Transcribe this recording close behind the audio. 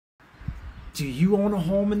Do you own a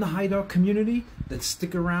home in the Hideout community? Then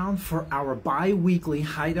stick around for our bi-weekly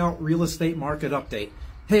Hideout real estate market update.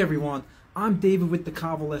 Hey everyone, I'm David with the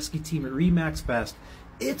Kovaleski team at RE/MAX Best.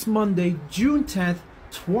 It's Monday, June 10th,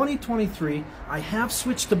 2023. I have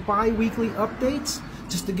switched to bi-weekly updates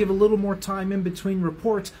just to give a little more time in between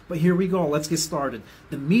reports, but here we go. Let's get started.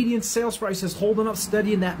 The median sales price is holding up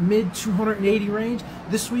steady in that mid 280 range.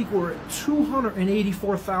 This week we're at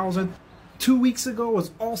 284,000. 2 weeks ago was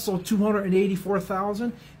also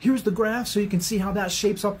 284,000. Here's the graph so you can see how that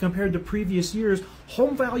shapes up compared to previous years.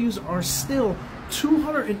 Home values are still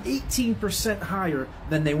 218% higher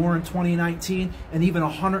than they were in 2019 and even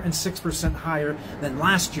 106% higher than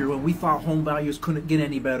last year when we thought home values couldn't get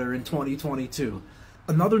any better in 2022.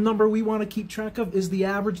 Another number we want to keep track of is the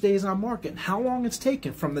average days on market, how long it's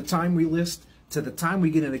taken from the time we list to the time we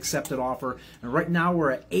get an accepted offer. And right now we're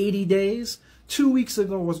at 80 days. 2 weeks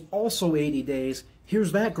ago was also 80 days.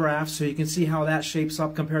 Here's that graph so you can see how that shapes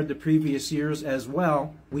up compared to previous years as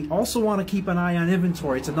well. We also want to keep an eye on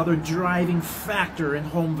inventory. It's another driving factor in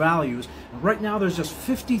home values. And right now there's just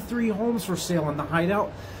 53 homes for sale in the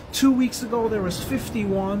Hideout. 2 weeks ago there was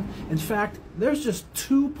 51. In fact, there's just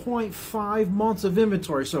 2.5 months of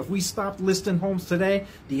inventory. So if we stopped listing homes today,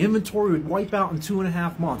 the inventory would wipe out in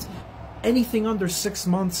 2.5 months. Anything under 6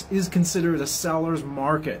 months is considered a seller's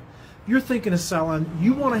market. If you're thinking of selling,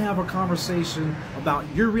 you want to have a conversation about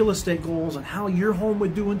your real estate goals and how your home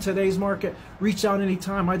would do in today's market, reach out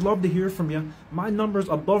anytime. I'd love to hear from you. My number's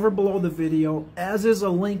above or below the video, as is a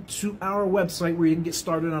link to our website where you can get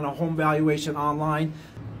started on a home valuation online.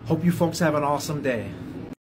 Hope you folks have an awesome day.